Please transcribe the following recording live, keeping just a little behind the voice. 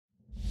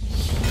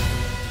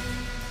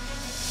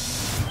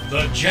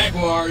the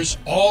Jaguars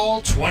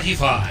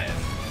All-25.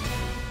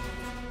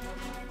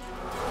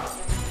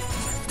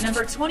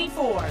 Number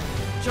 24,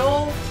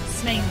 Joel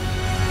Smeenge.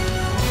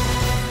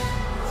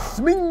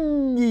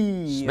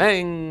 Smeenge.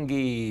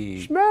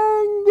 Smeenge.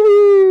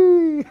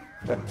 Smeenge.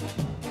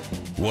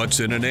 What's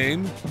in a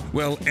name?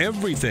 Well,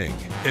 everything.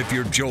 If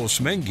you're Joel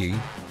Smeenge.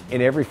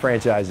 In every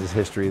franchise's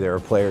history, there are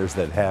players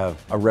that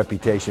have a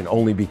reputation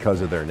only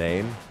because of their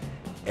name.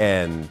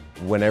 And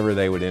whenever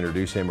they would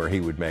introduce him or he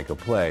would make a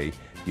play,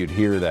 you'd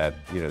hear that,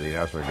 the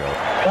announcer would go,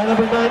 by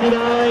number 99,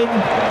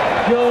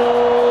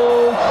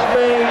 Joel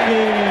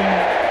Smeenge.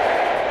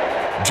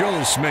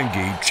 Joel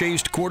Smeenge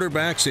chased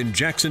quarterbacks in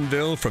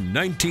Jacksonville from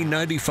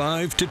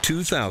 1995 to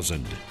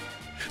 2000.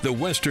 The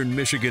Western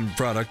Michigan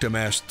product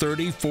amassed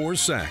 34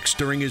 sacks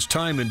during his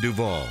time in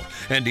Duval,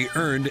 and he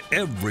earned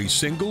every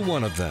single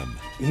one of them.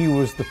 He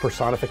was the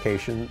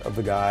personification of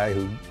the guy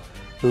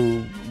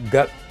who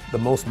got the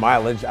most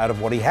mileage out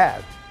of what he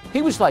had.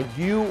 He was like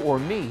you or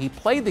me. He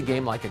played the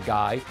game like a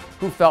guy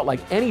who felt like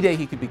any day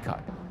he could be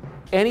cut.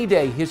 Any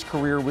day his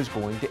career was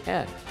going to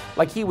end.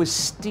 Like he was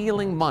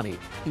stealing money.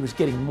 He was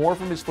getting more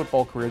from his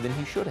football career than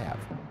he should have.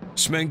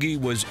 Smeenge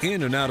was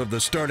in and out of the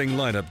starting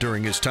lineup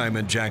during his time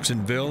in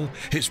Jacksonville.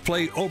 His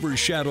play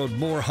overshadowed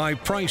more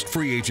high-priced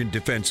free agent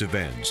defensive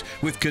ends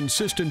with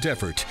consistent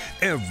effort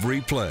every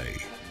play.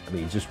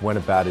 he just went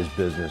about his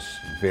business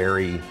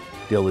very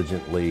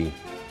diligently,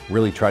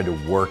 really tried to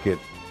work it,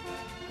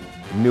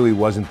 knew he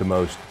wasn't the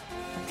most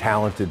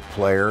talented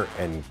player,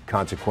 and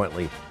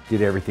consequently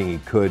did everything he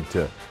could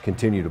to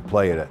continue to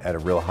play at a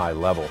real high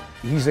level.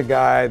 He's a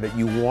guy that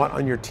you want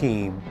on your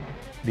team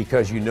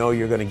because you know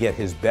you're going to get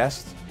his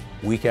best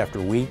week after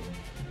week,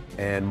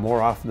 and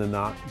more often than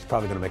not, he's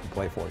probably going to make a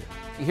play for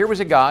you. Here was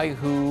a guy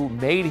who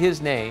made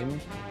his name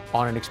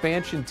on an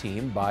expansion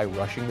team by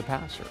rushing the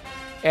passer.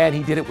 And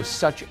he did it with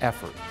such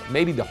effort.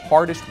 Maybe the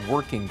hardest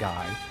working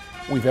guy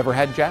we've ever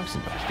had in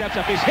Jacksonville. Steps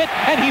up, he's hit,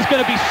 and he's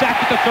going to be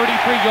sacked at the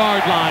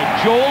 33-yard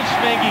line. Joel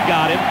Smeenge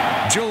got him.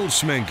 Joel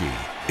Smeenge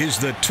is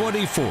the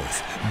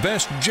 24th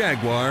best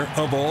Jaguar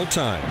of all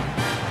time.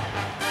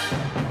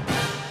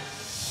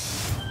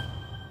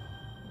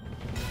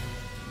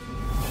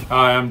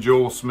 Hi, I'm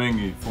Joel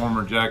Smeenge,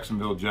 former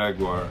Jacksonville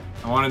Jaguar.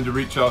 I wanted to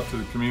reach out to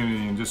the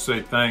community and just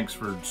say thanks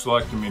for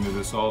selecting me to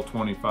this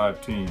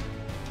All-25 team.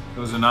 It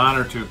was an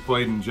honor to have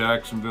played in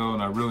Jacksonville,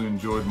 and I really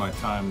enjoyed my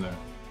time there.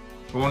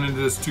 Going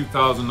into this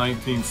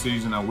 2019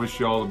 season, I wish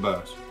you all the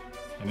best.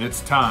 And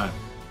it's time.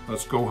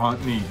 Let's go hunt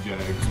and eat,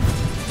 Jags.